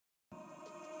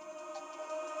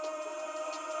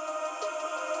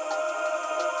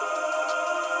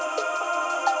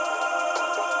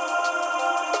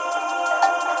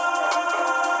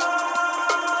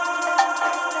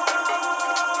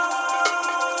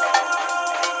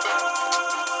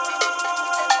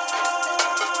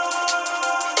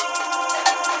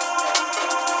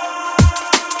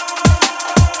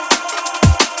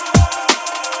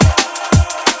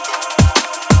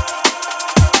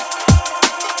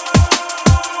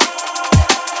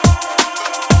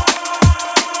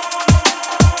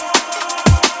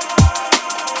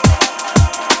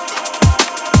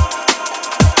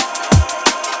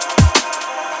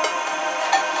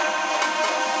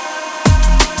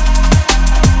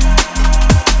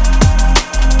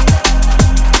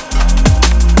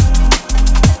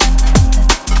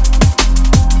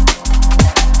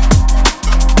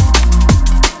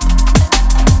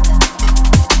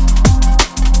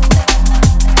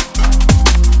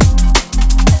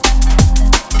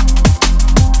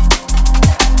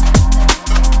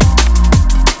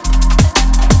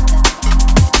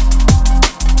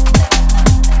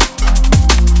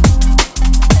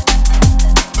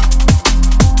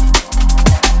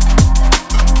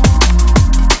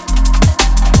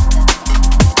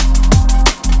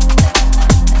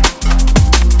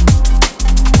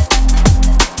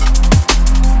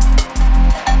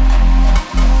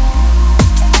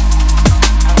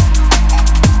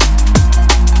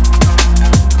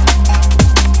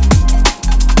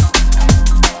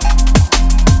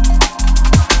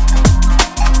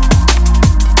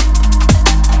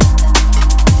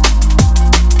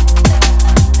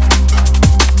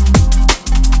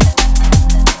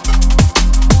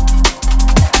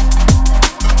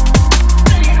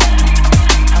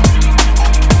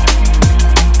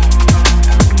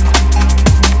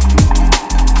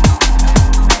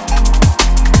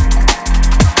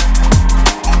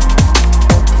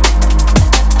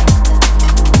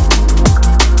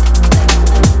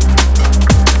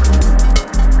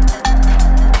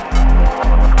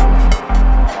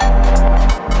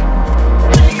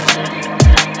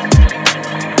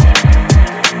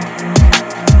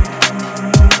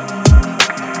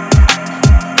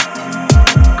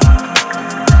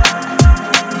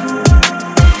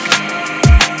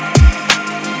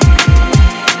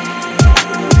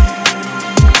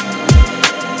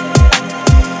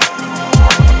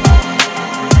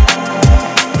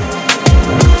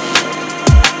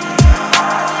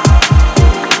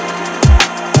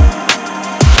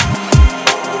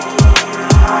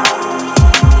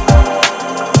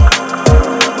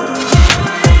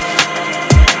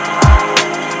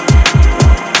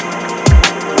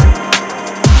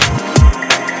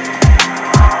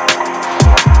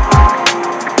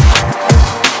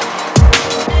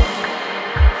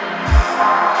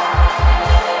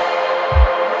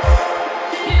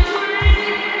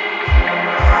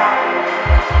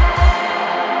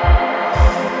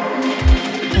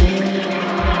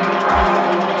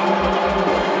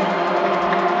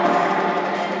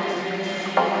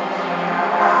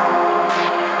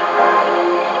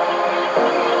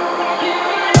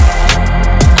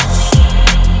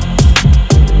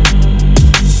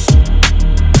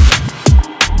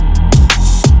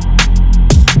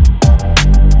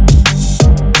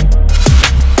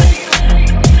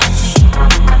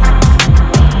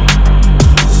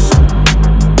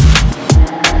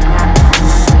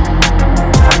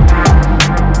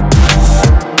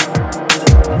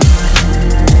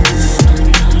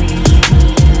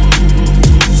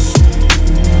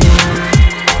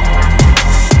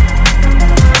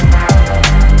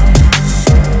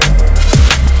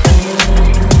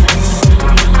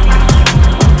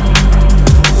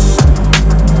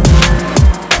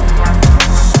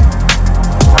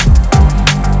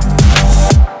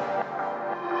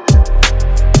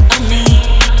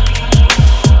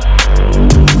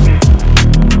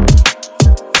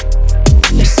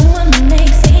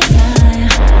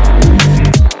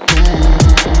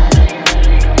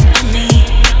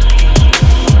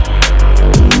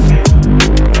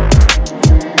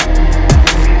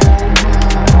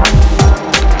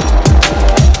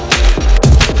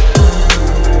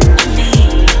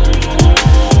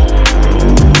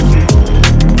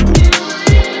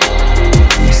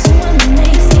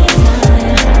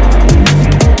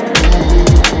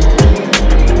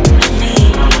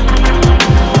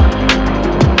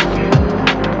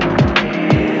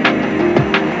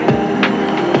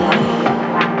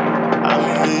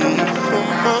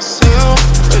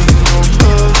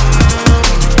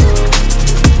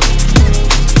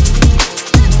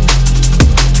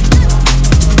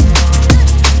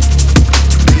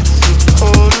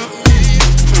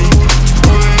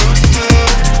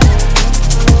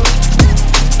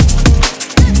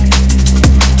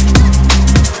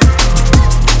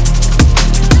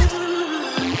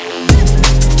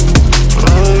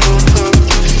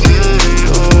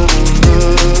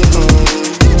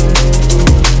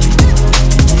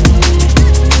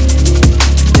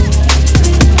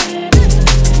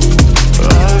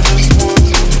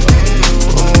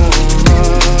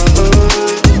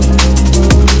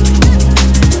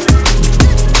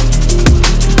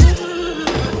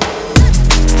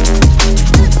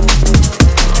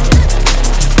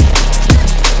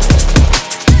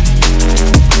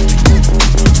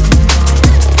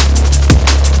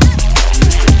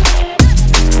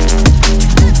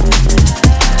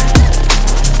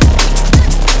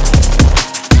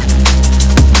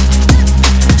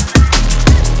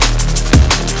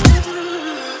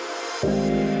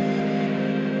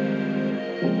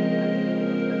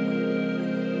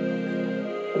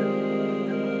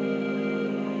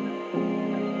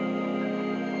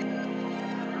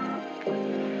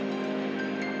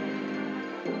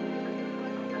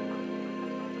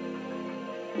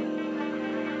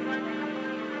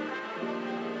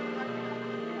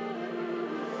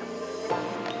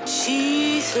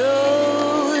She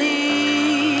slowly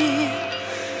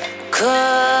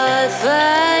caught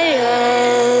fire,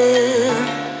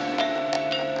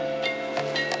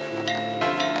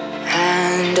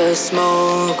 and the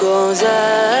smoke goes up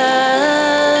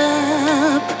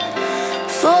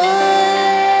forever.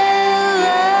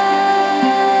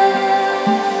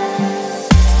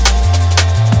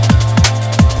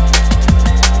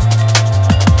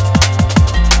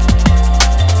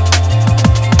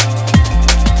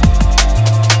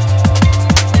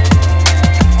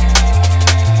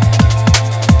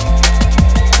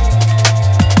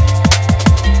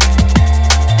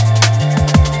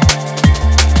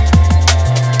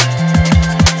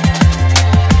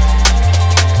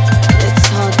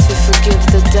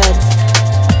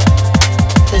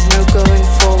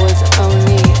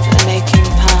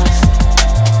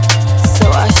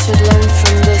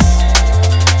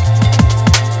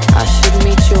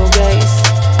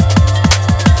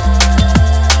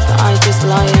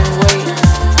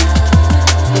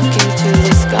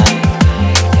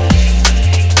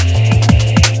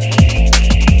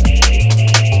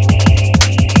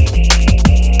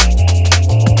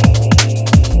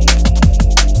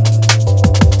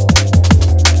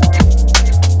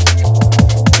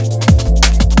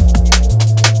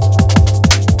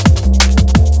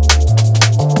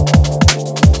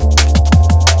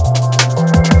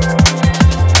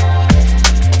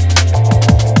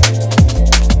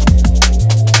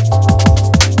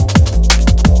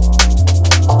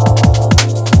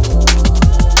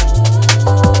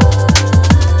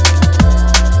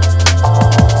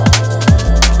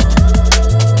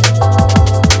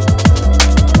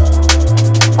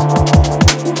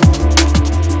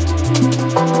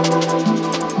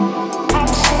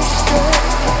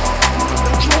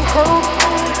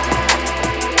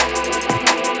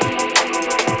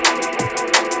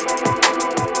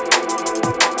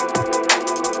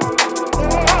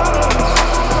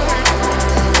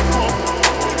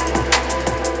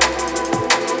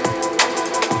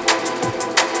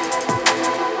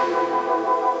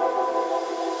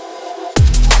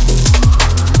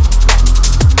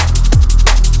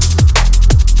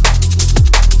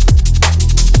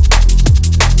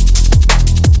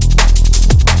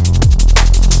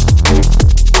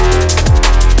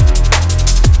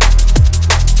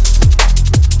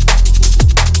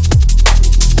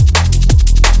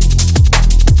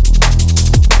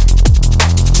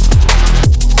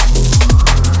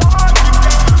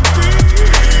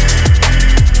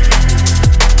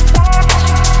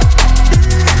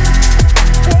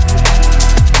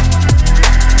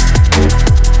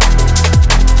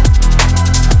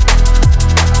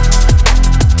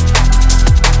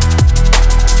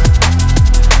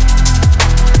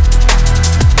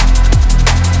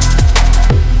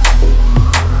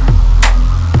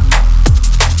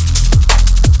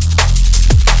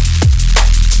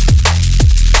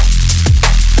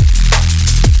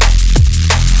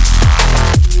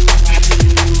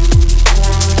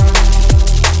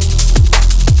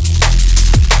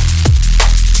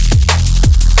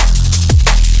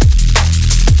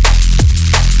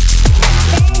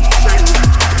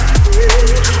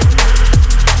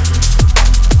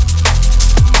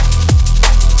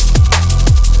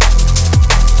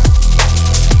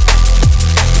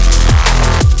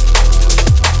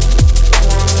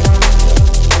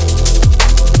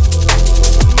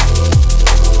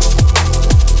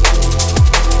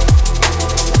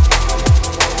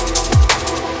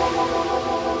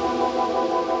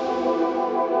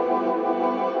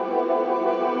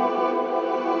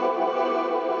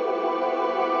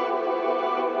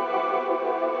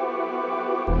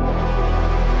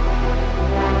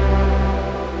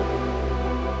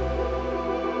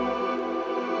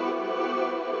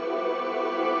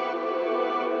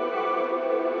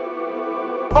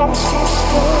 I'm so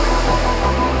sorry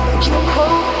that you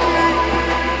hurt me.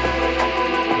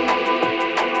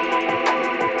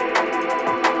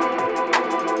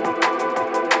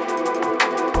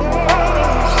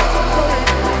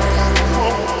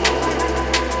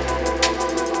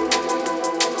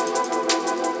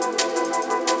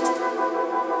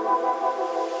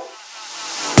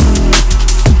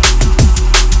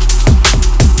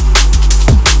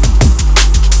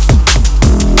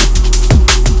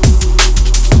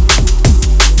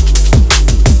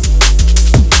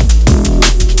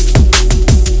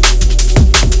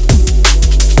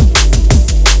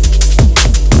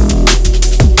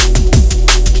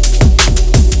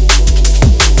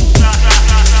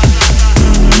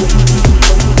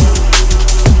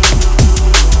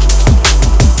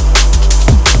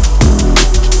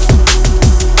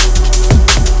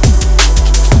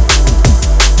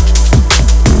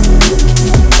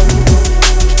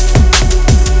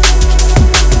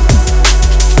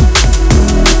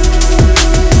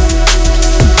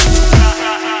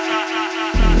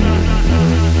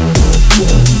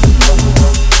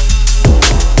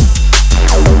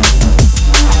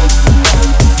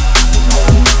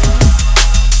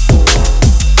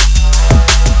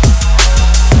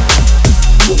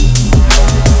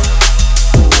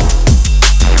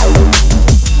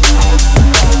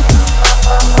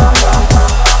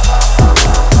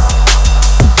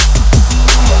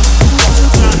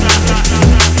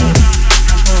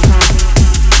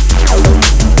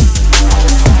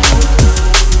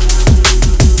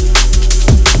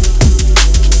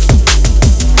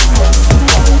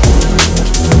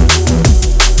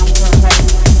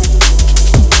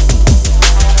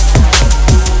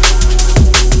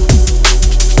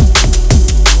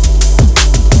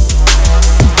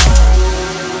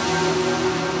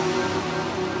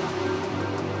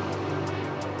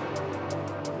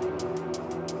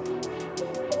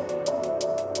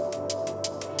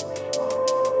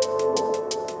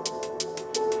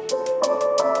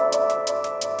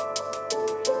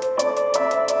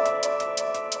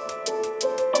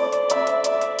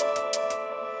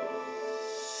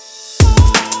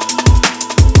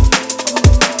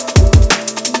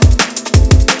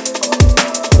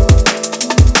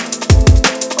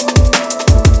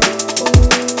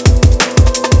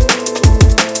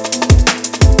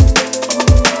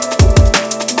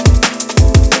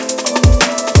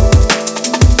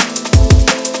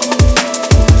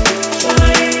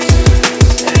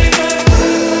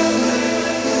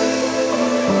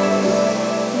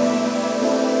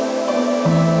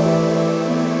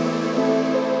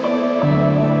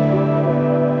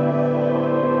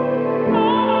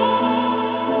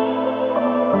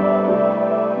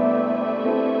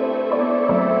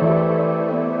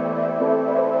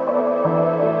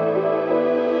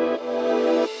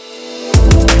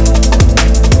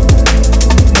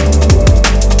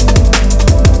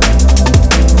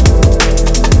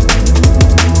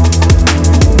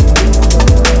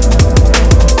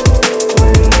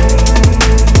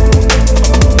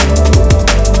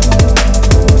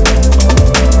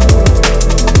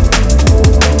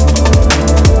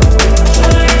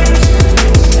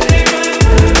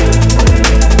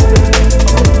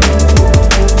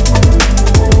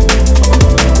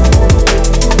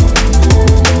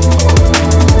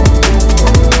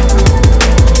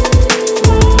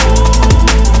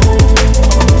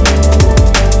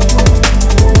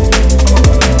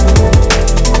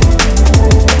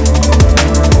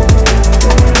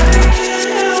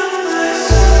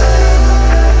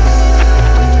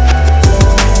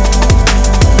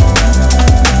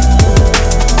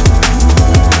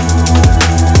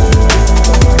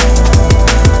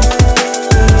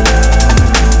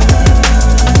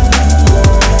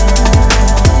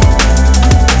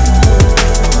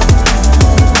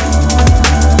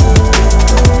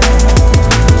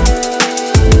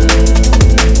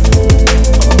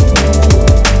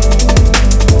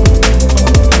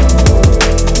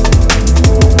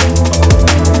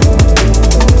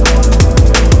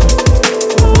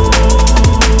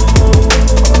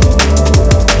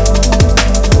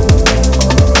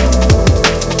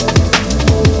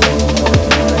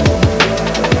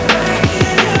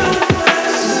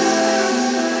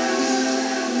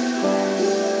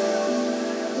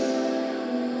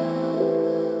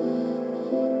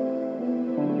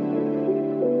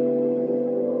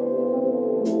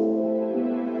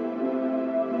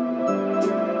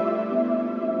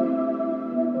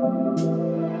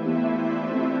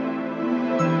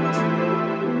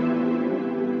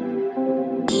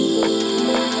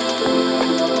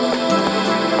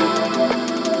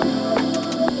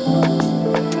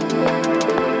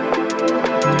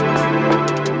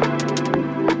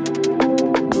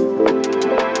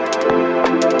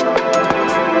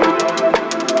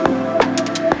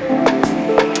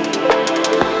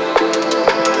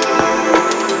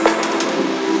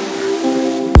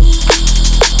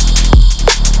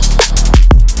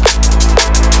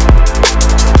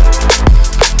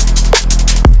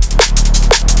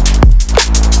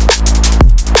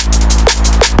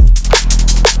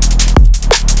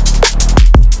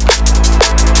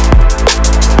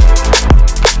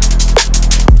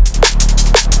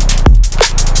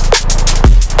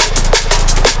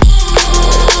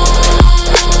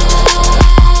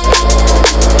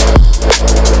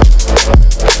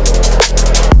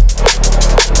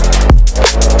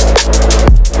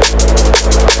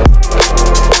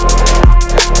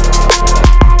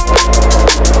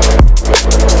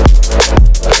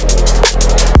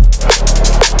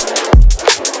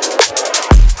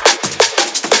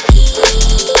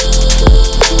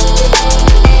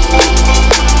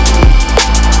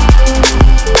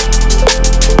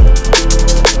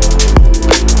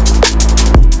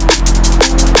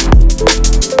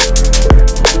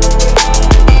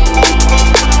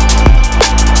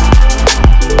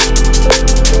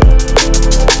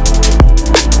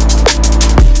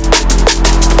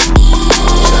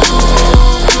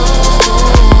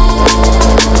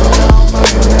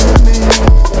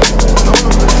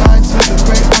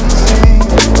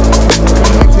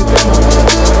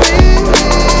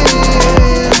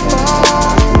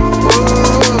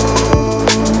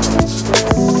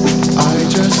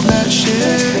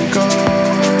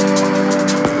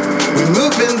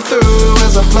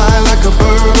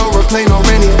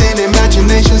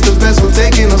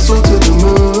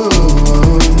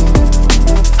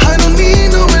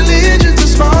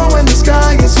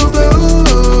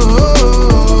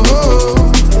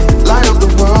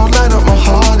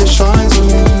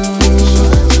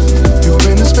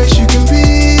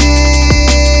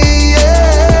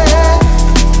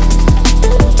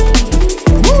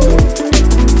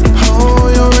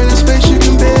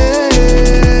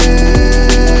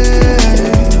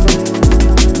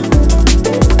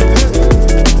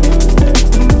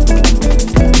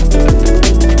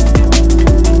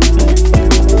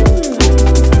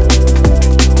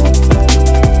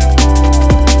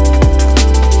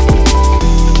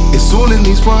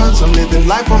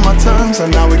 life on my terms,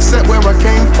 and now accept where I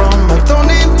came from. I don't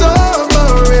need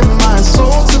dollar in my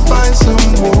soul to find some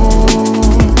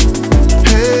warmth.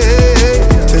 Hey,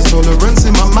 there's tolerance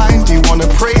in my mind. You wanna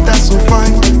pray, that's all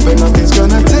fine, but nothing's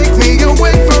gonna take me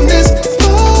away from this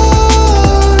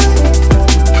vibe.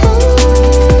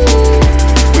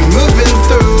 We're moving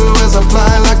through as I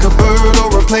fly like a bird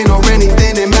or a plane or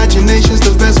anything. Imagination's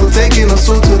the vessel taking us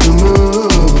all to the moon.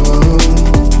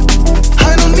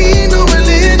 I don't need no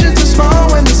religion to smile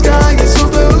when the sky is so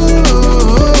blue.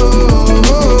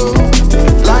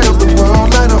 Light up the world,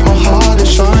 light up my heart, it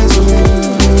shines on you.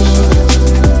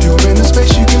 You're in a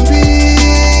space you can be,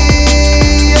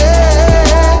 yeah.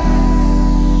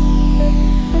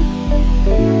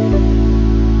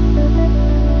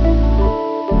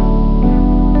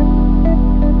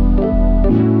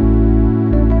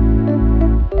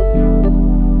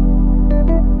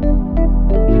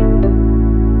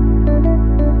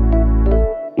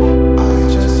 I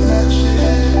just let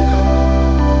shit go.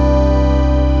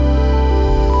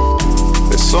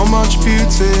 There's so much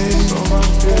beauty,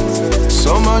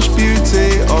 so much beauty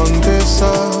on this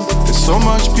earth. There's so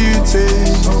much beauty,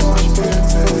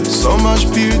 so much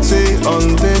beauty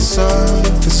on this earth.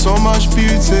 There's so much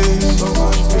beauty,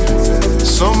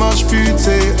 so much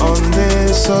beauty on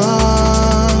this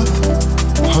earth,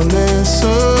 on this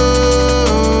earth.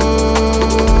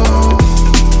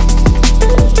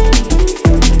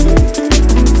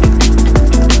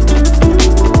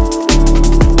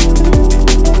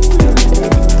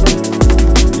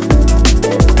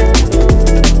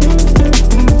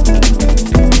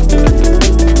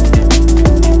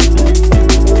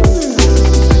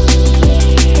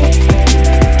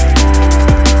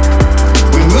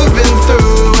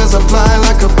 Fly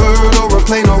like a bird or a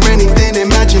plane or anything.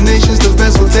 Imagination's the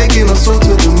vessel taking us all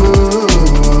to the moon.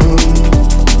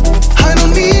 I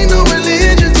don't need no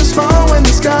religion to smile when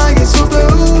the sky is so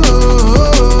blue.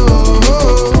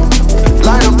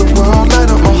 Light up the world, light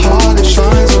up my heart, it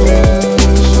shines on you.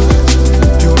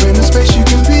 You're in a space you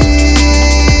can be,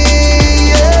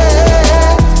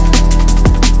 yeah.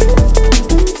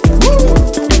 Woo.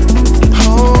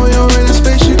 Oh, you're in a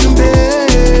space you can be.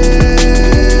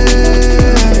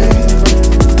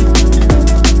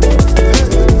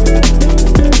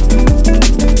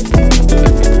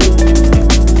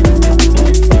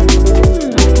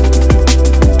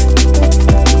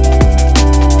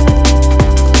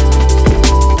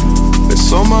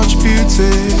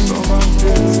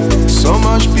 So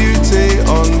much beauty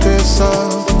on this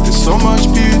earth. There's so much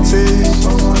beauty,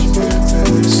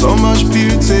 so much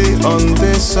beauty on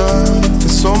this earth.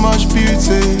 There's so much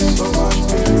beauty,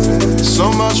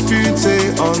 so much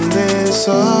beauty on this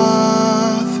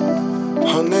earth,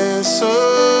 on this earth.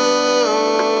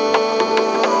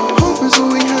 Hope is all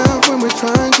we have when we're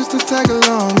trying just to tag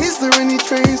along. Is there any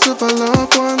trace of our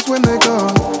loved ones when they're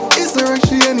gone? Is there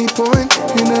actually any point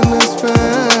in endless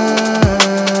fate?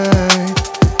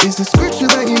 Is the scripture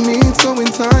that you need so in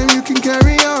time you can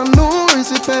carry on? Or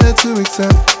is it better to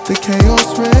accept the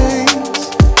chaos reigns?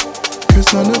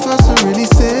 Cause none of us are really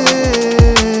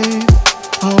saved.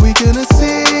 Are we gonna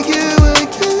see you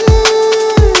again?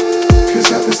 Cause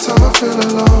at this time I feel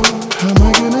alone. Am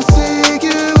I gonna see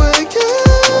you again?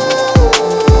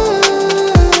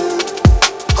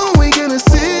 Are we gonna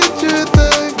see truth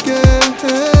again?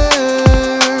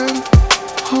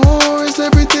 Or is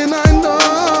everything I know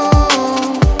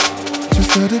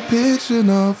a depiction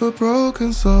of a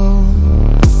broken soul?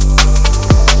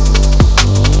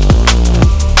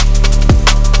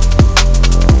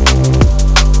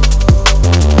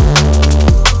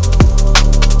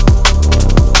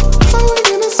 Are we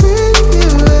gonna see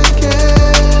you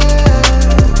again?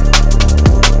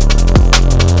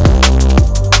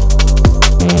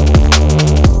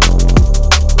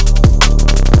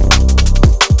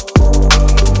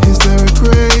 Is there a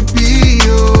great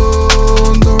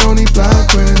beyond or only black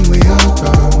when we are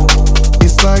done?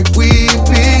 It's like we've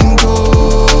been told.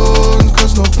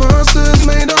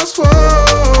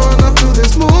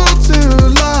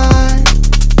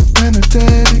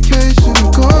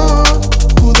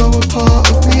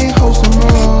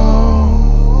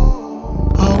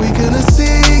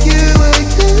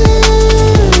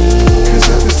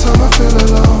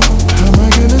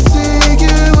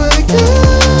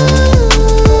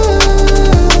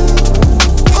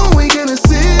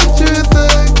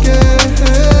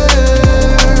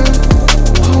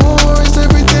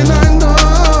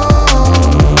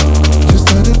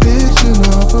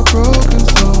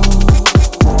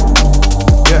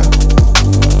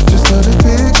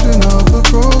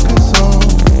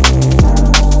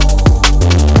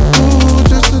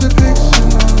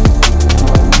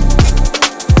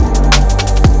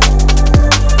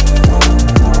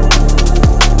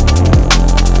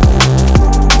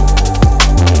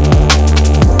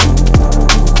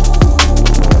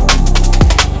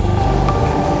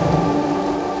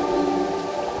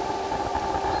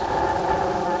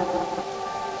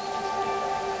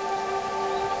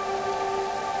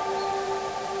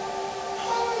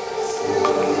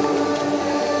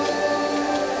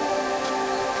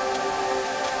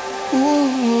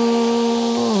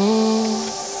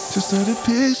 to the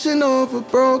depiction of a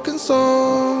broken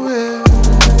soul, yeah.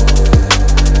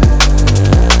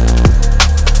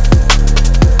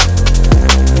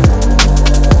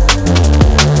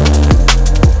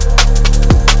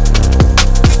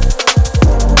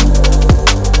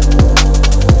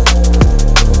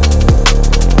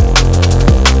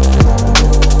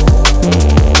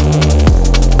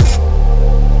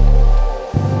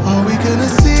 Are we gonna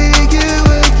see you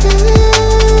again?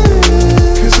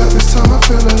 'Cause at this time I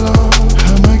feel alone.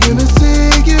 Am I gonna see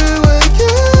you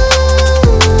again?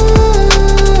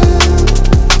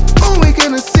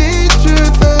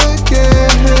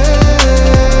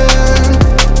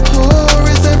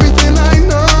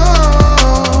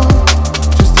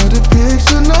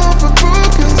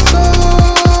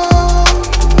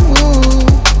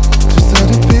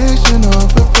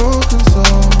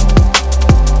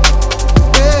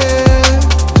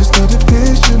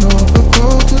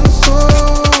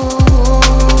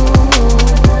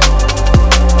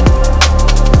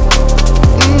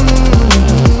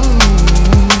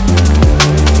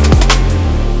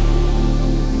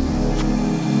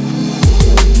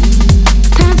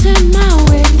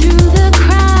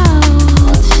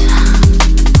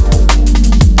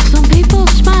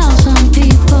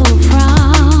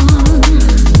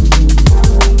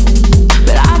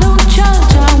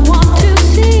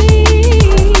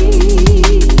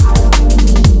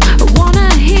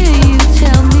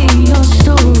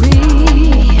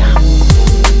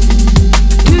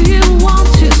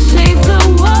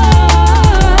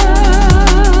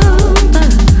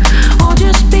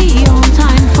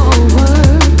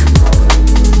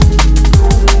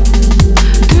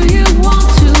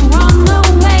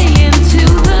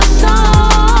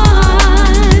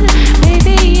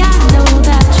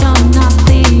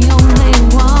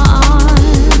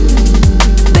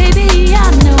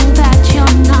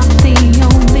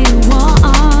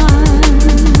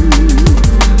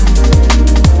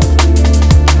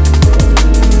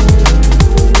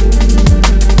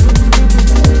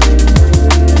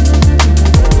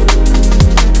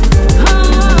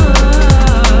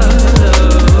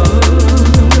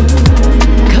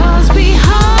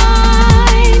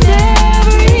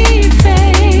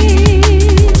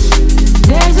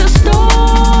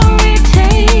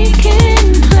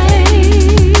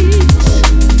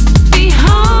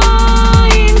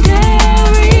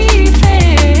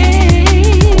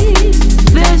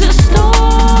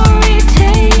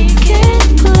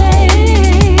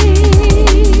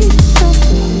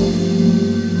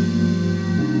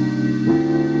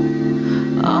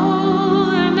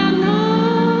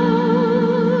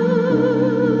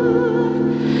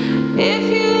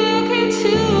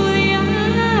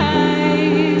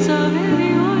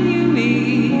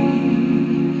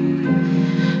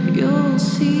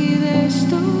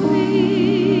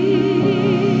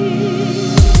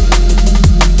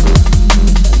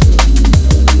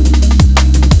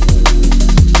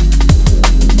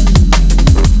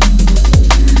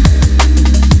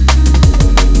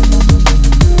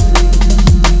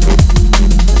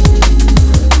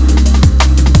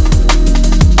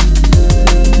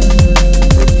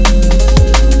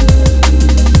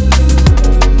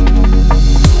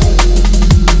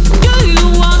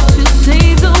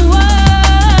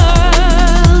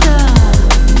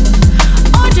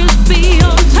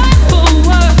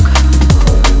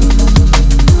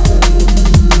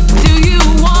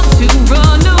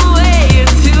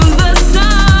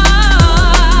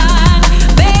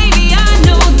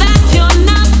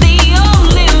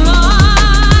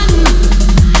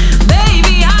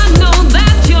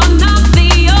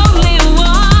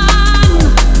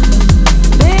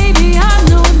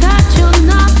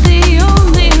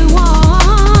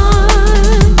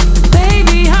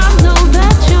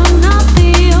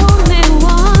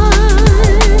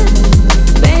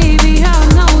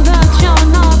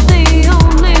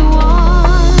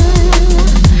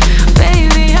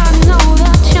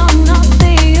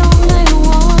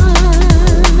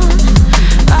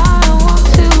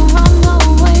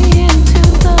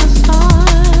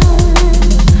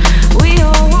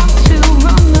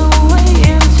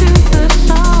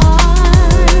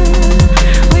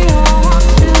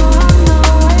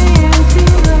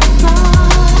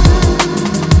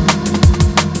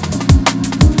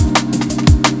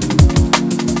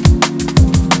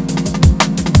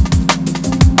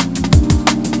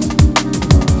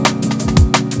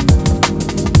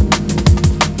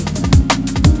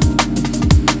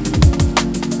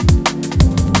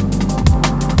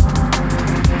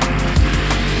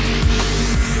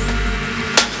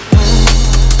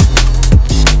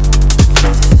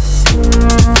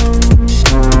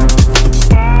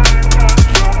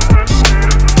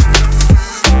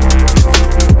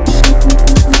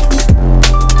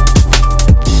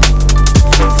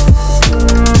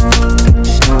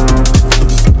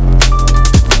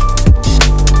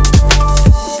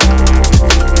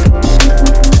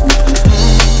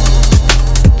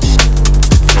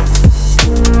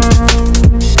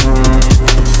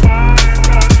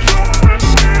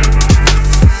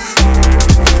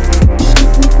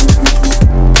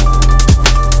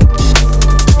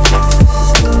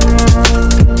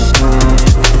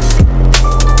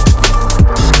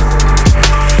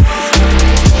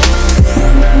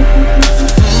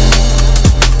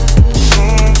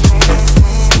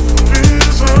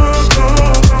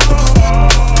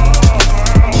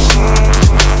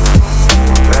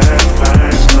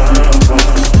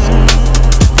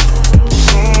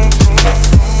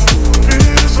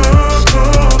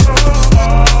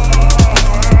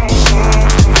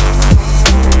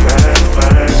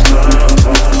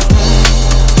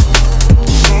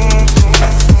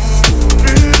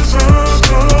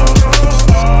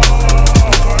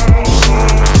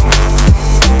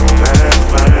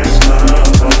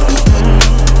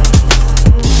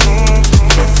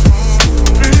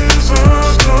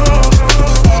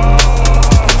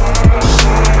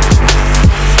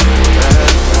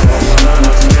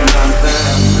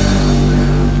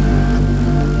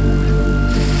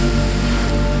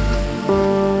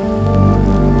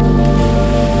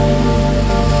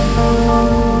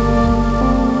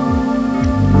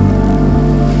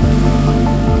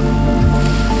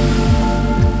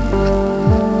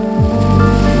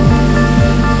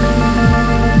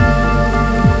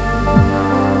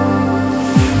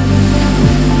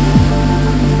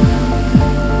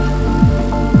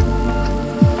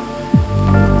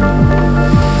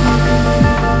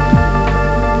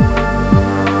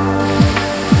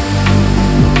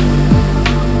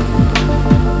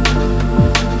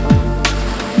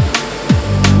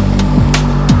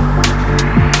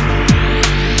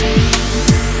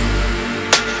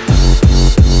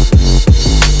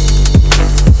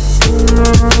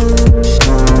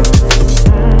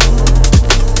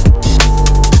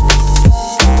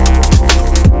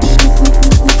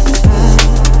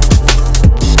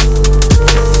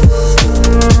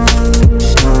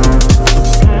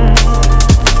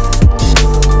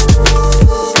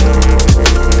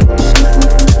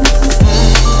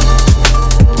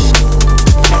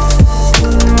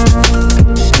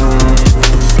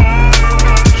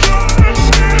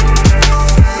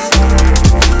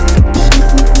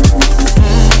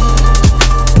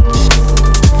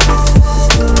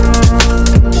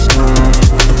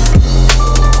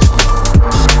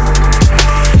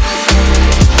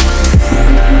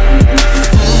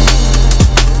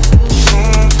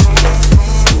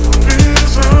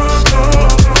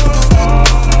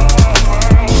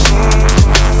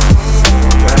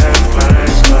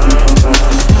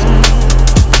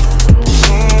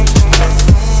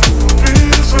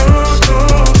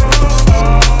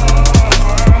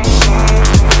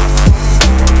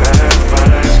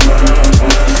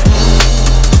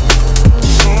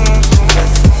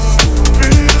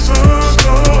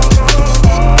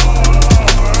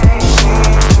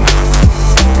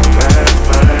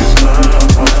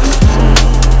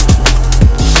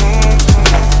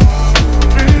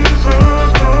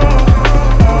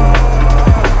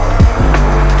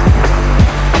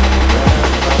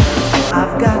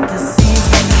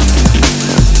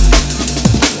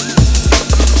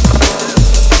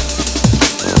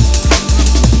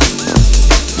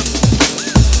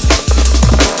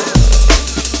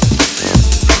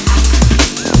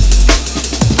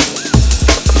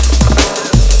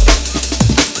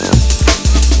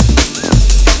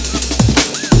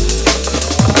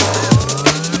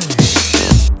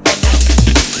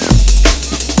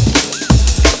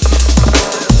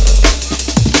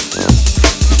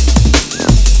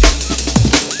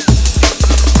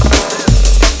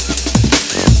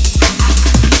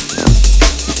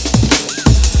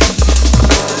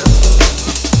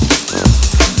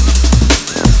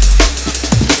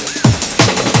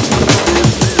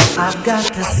 I've got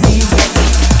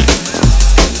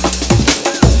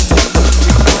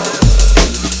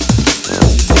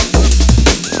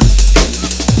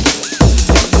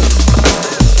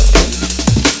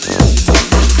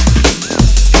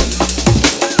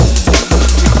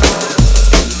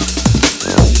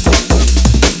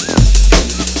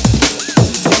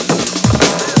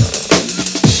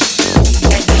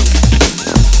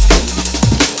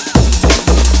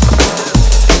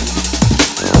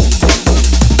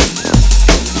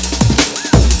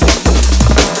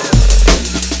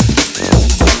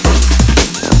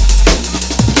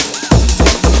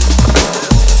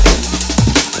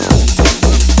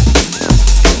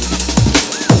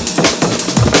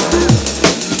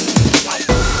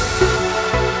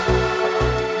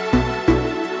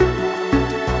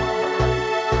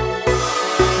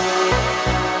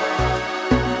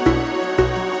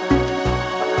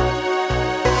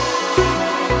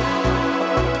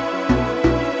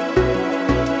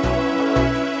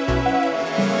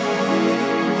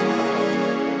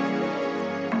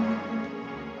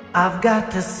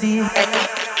to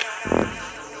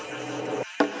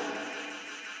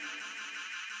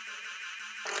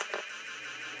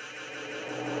see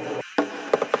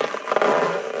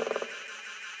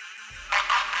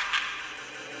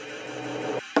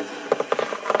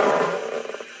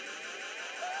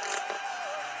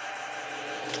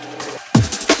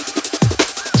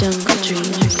it. Jungle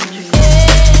Dreams.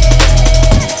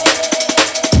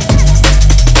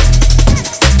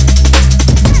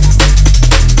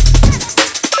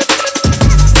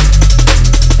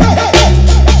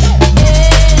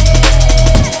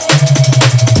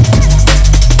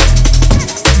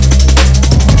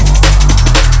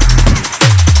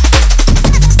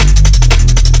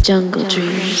 Jungle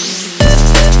Dreams.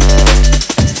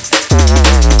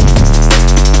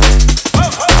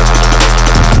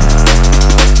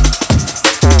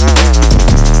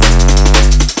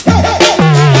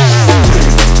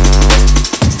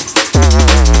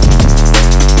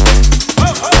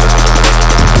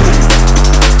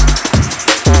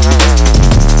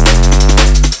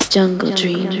 Jungle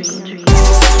Dreams.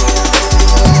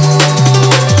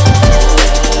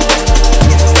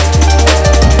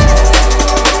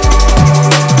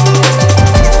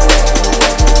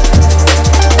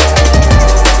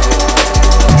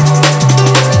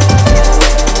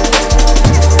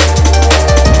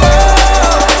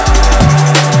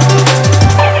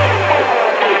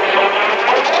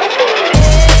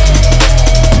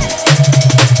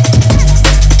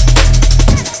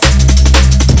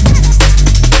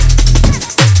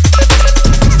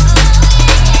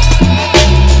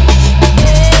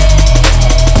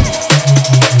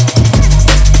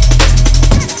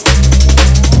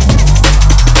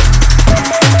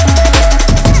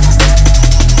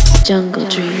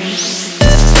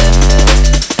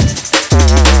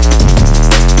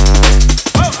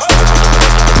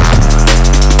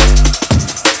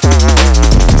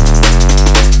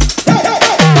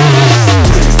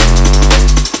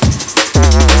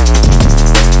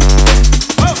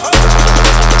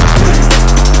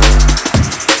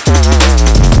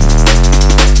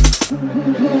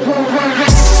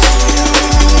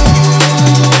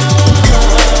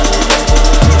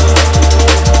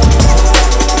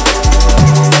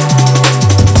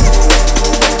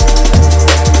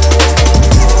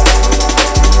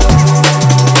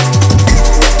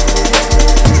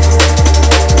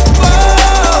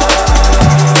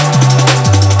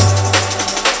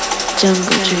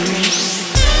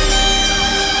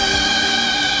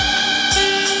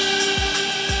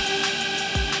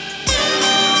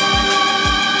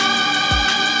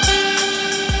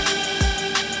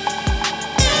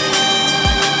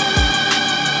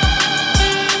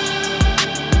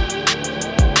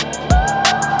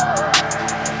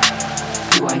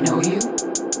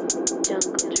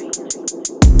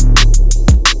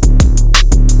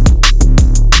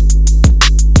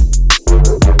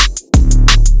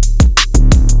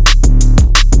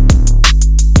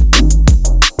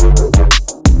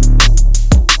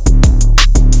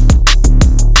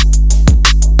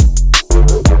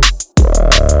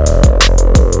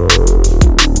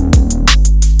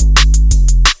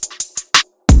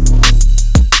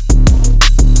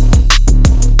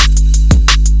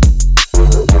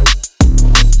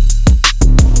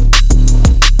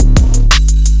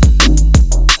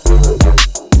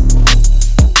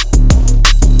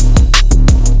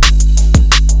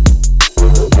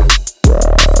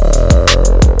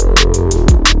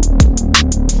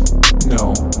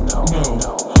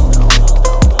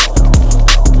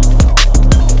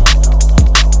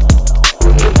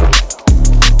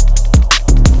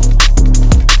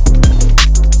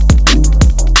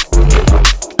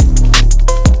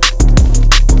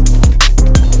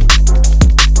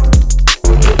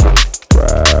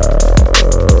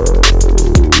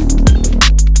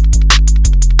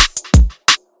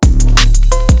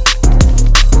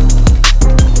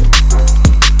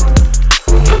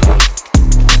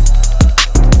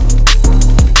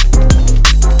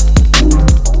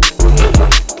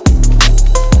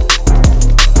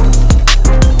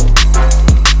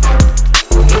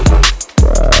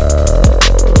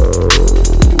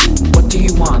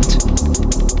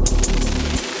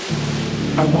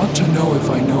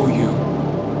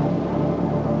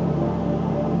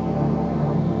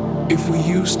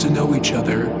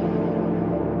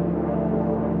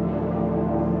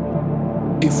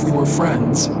 if we were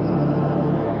friends.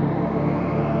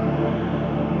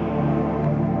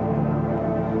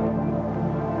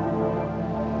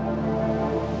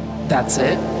 That's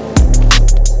it.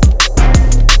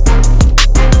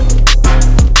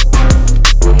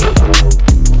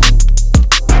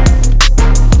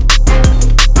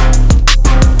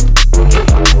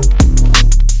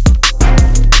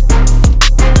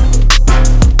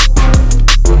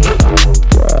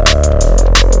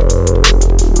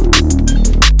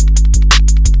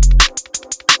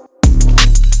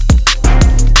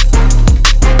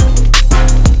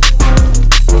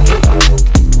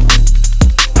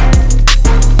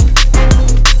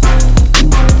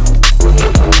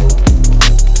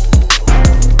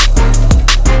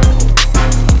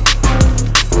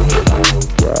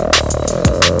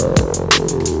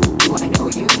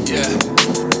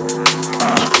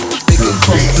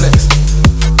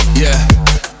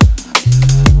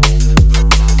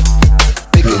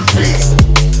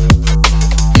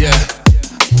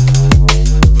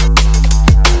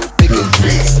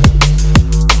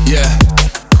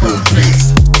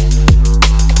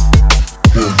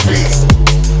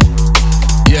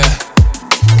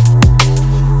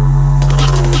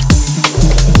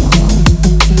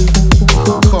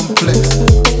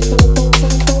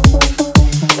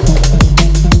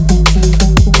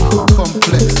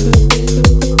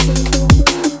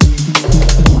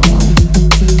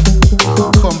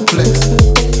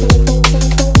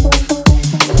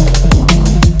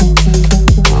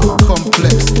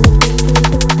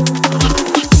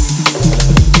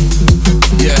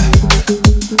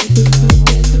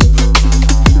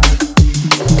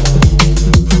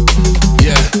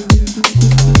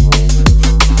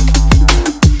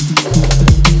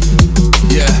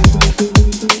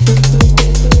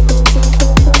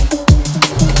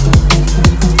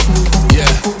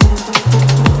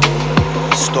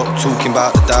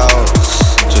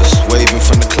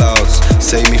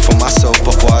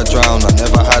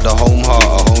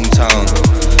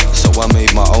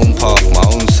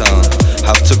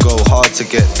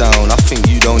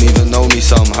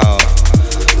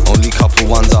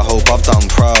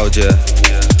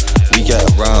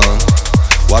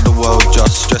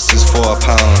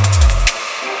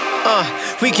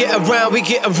 We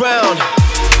get around.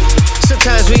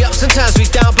 Sometimes we up, sometimes we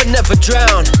down, but never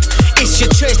drown. It's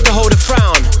your choice to hold a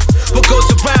frown. What goes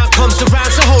around comes around,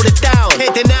 so hold it down.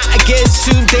 Heading out again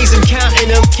soon, days I'm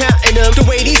counting them, counting them. The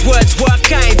way these words work,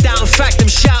 I ain't down, fact I'm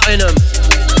shouting them.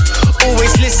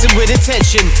 Always listen with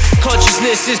attention.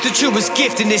 Consciousness is the truest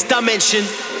gift in this dimension.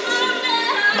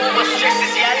 All my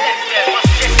stresses, yeah, I left them. My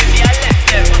stresses, yeah, I left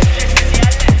them. My stresses, yeah,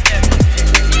 I left them.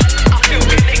 I feel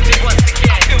connected once again.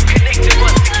 I feel connected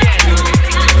once again.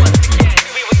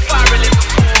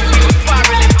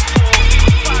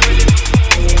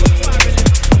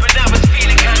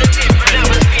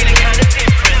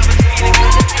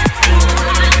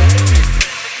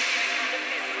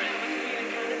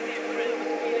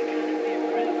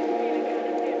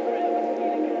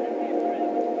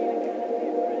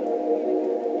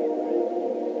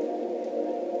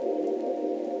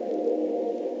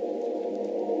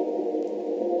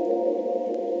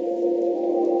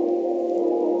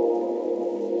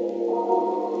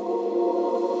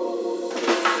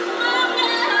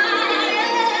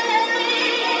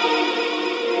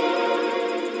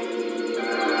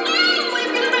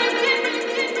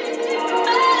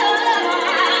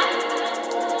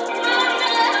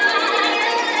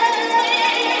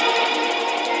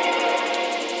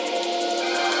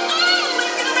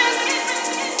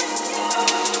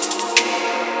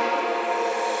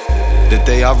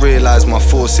 I realised my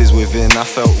forces within. I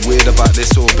felt weird about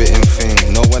this orbiting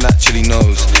thing. No one actually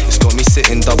knows. It's got me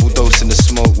sitting double dosing the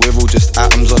smoke. We're all just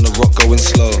atoms on the rock going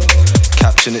slow.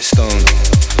 Capturing it stone.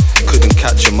 Couldn't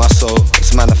capture my soul.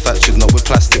 It's manufactured not with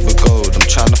plastic but gold. I'm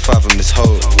trying to fathom this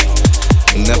hope.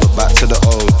 Never back to the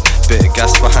old. Bit of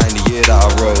gas behind the year that I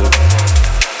rode.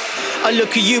 I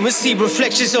look at you and see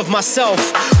reflections of myself.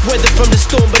 Weather from the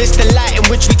storm, but it's the light in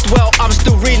which we dwell. I'm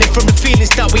still reeling from the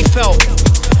feelings that we felt.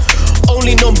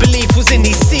 Only non-belief was in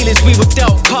these ceilings we were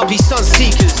dealt. Can't be sun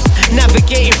seekers,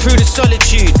 navigating through the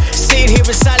solitude. Sitting here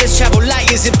in silence, travel light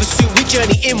years in pursuit. We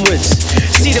journey inwards,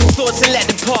 see them thoughts and let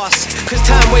them pass. Cause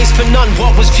time waits for none,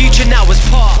 what was future now is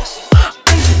past.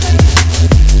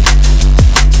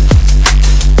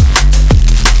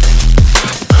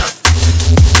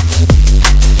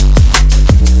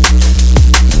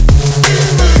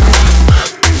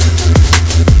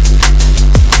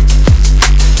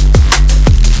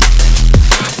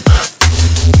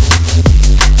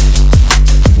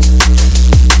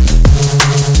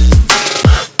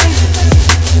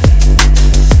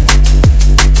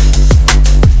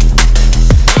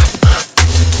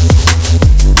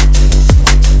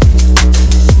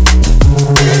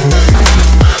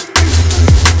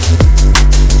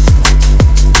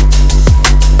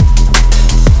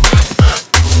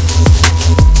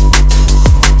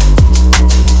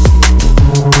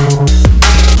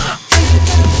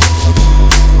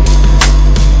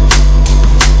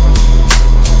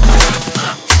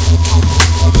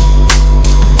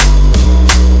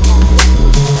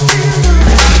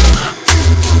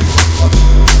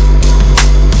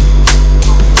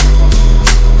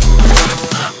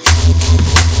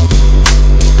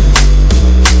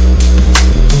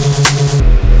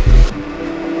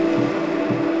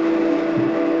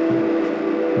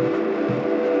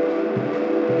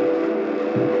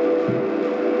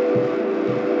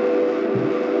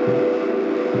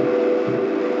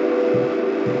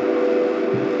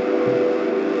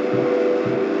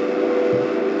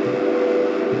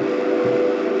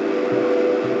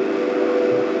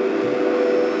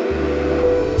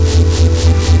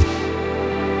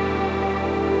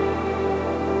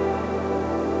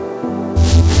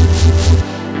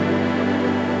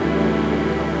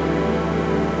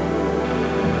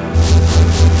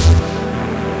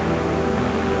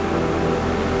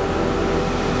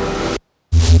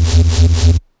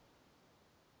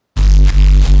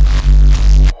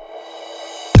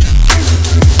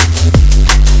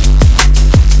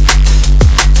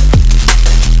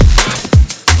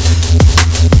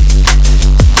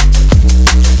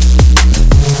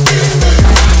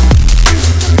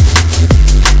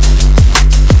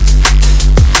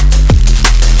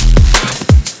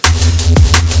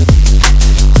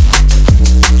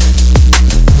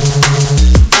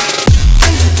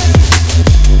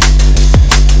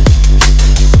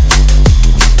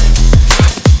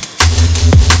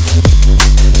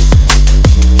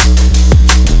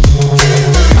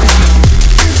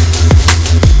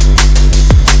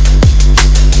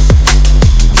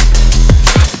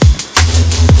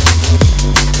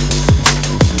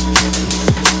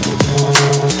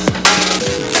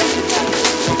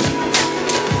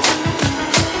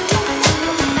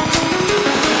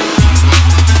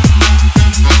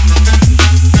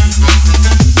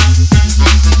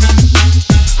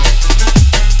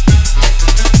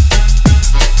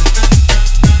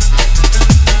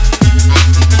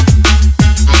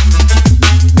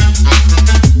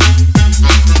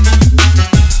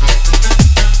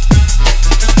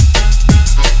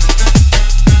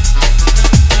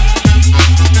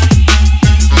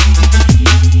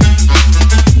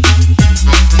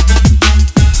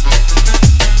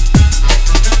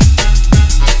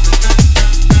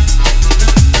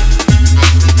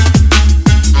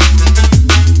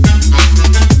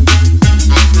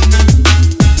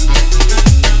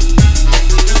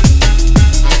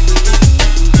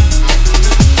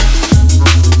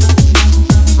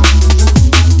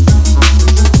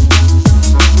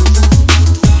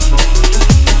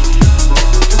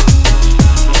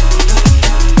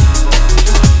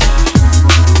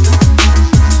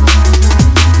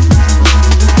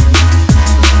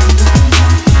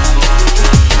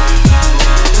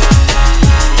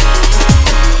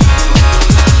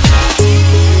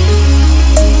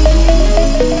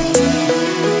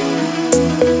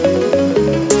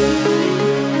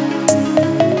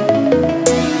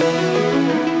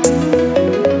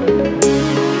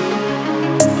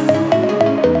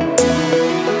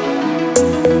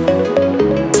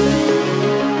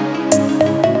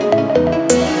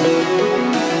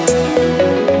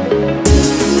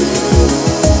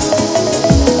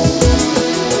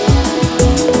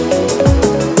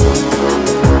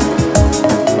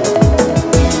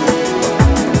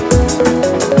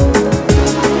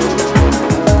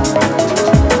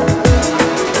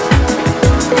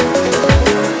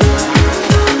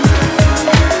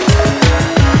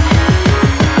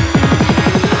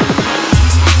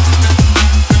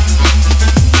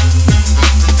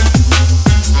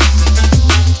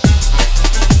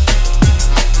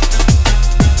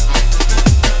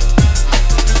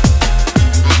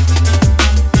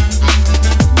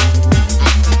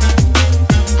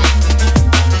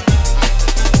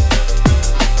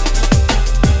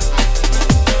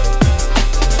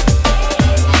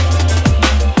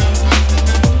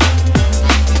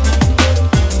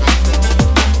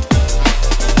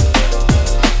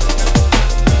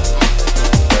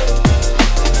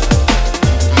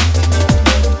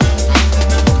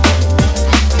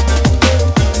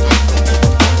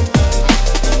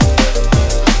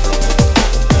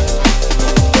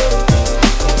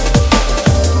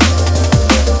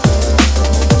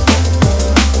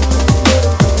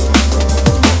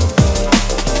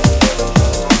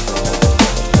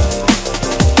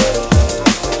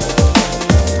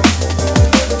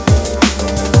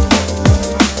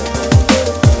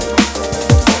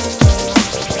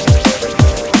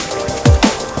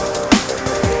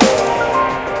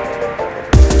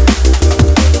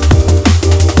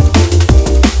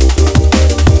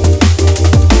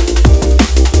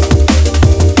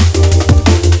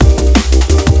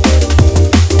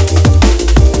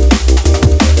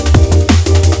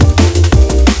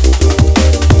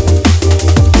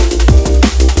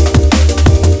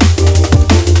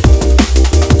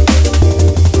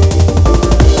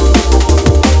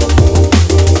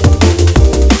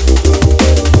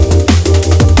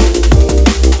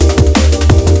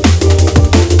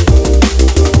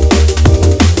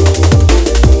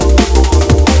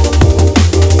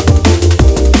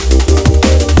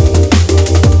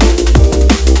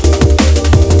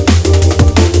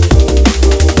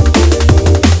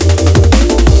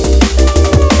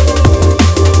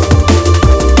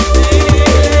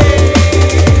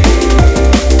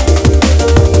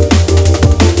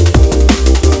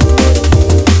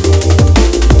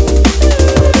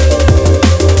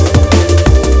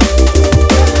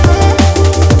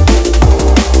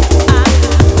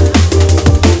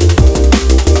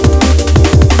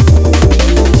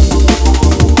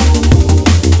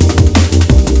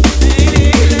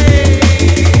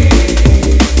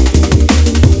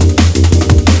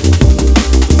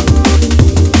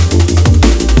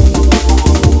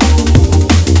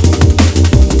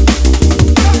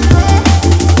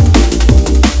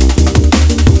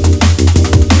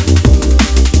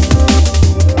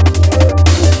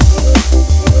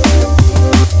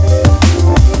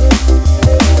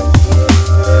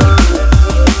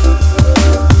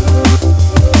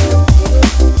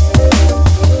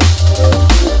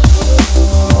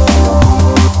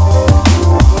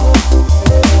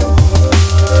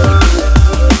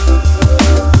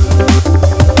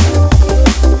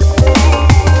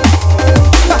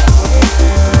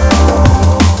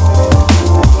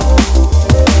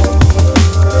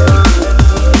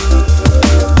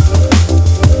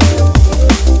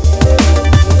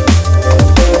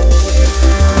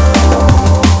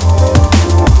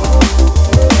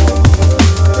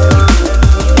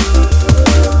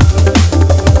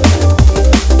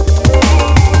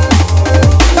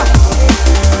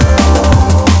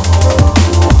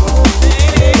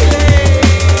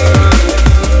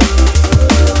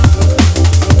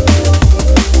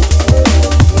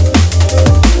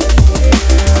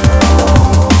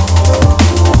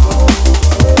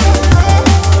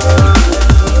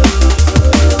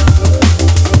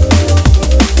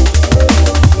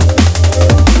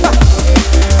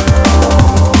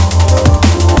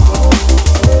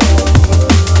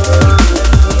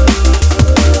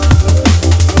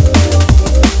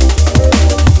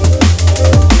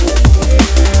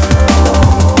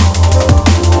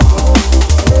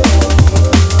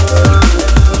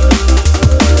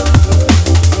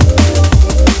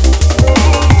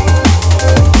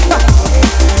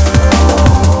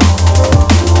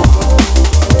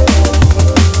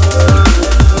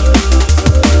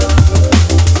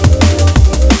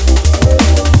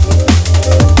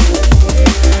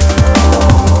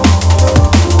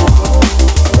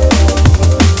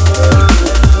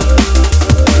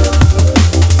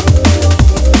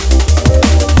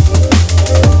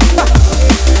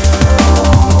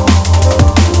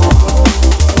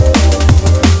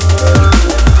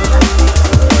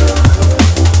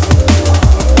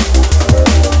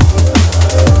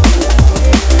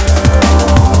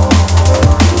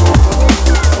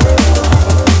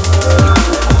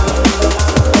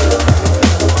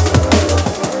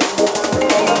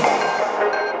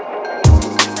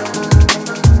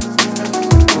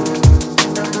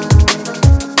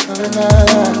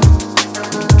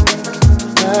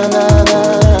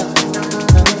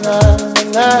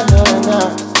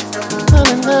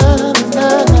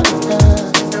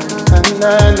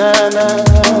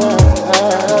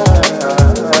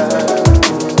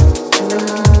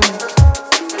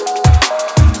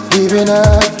 Leaving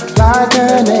up like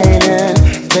an alien,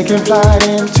 taking flight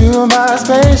into my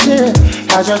spaceship.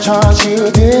 Had your chance, you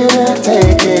didn't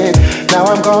take it. Now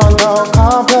I'm gone, don't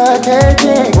complicate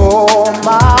it. Hold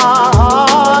my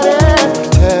heart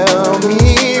and tell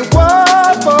me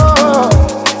what for.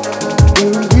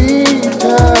 You reap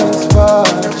just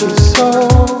what you sow.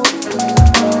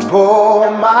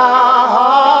 Hold my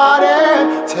heart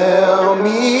and tell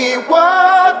me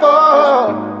what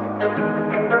for.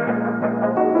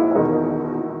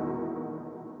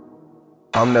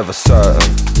 I'm never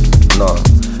certain, no.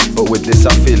 But with this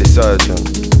I feel it's urgent,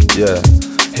 yeah.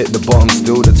 Hit the bottom,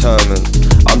 still determined.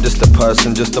 I'm just a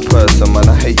person, man.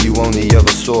 I hate you, only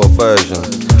ever saw a version.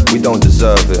 We don't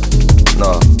deserve it,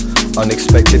 no.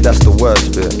 Unexpected, that's the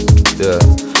worst bit, yeah.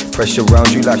 Pressure around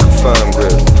you like a firm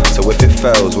grip. So if it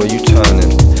fails, where you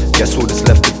turning? Guess all that's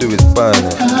left to do is burn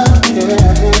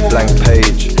it. Blank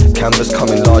page, canvas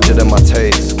coming larger than my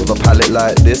taste. With a palette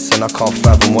like this and I can't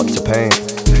fathom what to paint.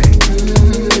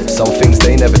 Some things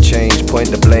they never change,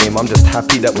 point the blame. I'm just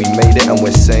happy that we made it and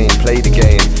we're sane. Play the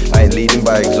game, I ain't leading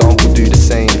by example, do the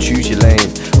same. Choose your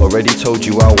lane, already told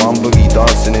you how I'm boogie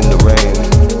dancing in the rain.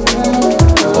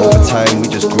 Over time we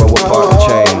just grow apart and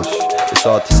change. It's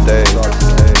hard to stay.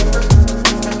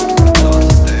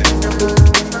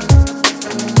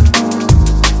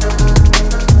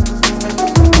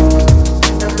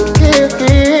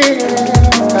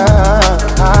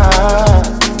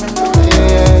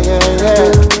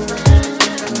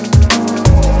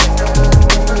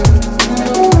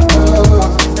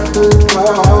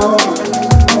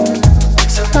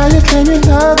 So now you claim you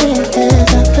love me,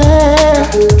 isn't fair?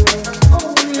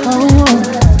 Oh,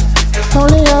 if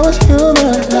only I was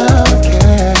human now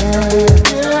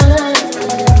again.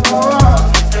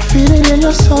 Feel it in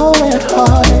your soul and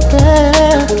heart and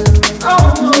bear.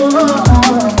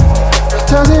 It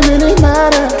doesn't really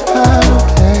matter, I don't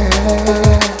care.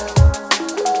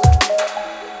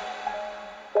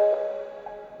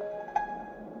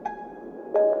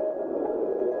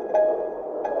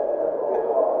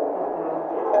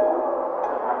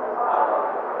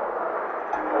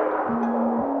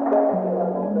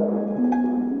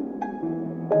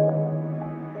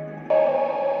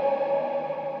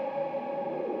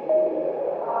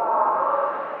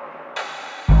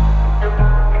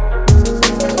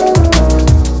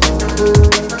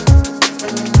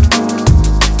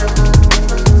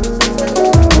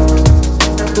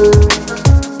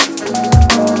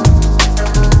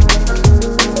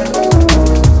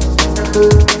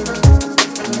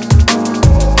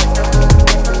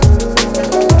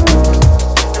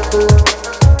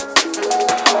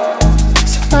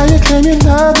 Now you claim you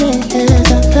love me,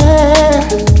 isn't fair?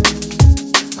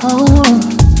 Oh,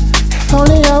 if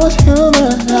only I was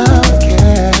human now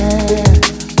again.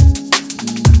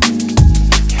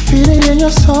 You feel it in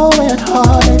your soul and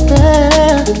heart and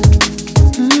bear.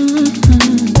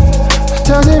 It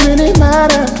doesn't really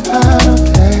matter, I don't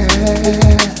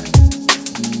care.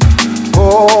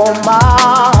 Hold my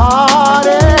heart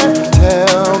and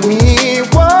tell me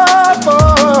what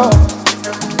for.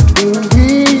 You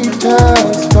reap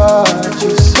just what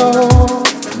you sow.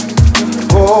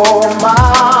 Hold my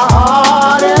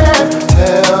heart and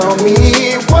tell me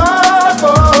what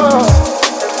for.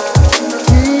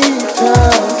 Reap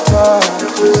just what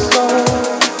you sow.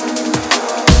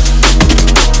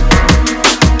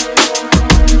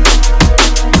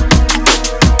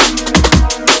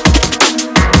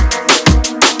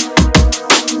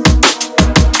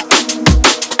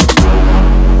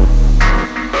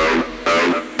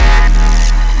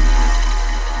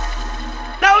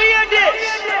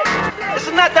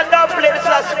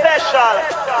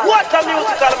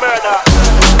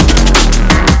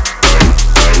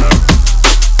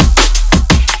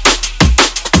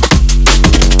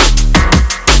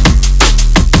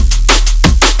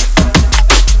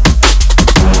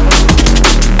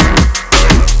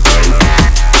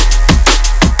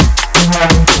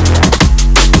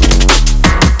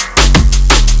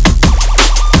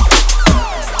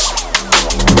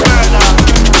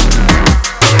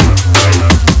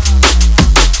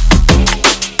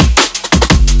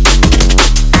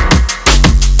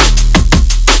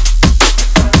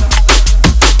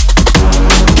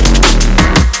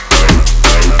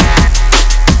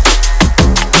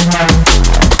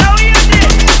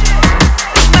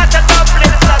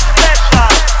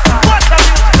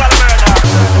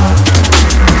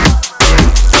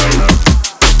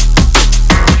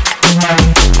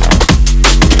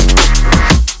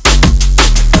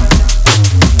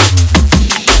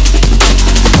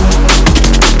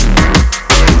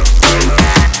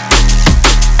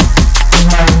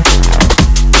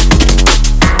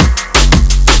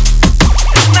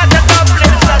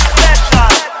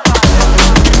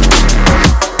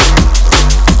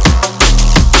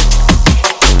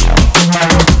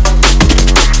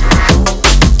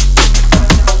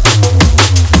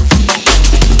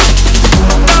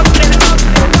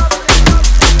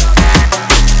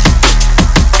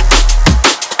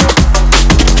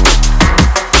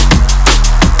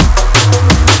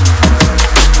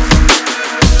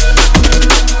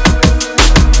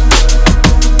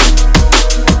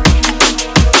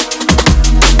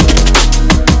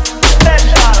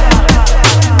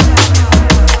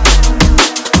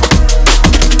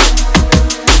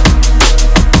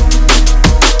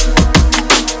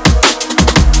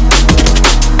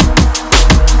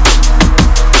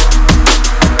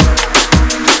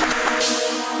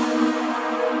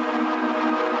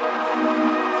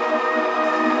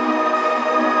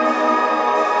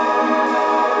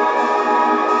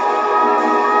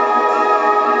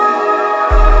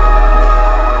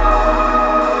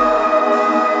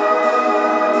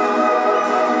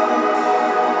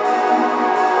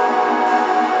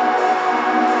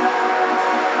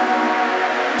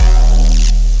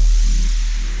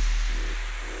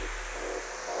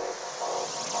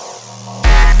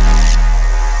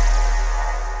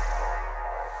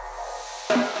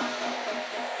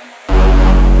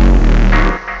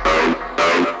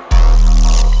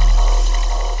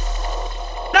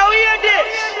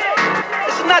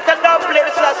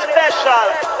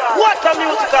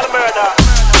 Musical murder.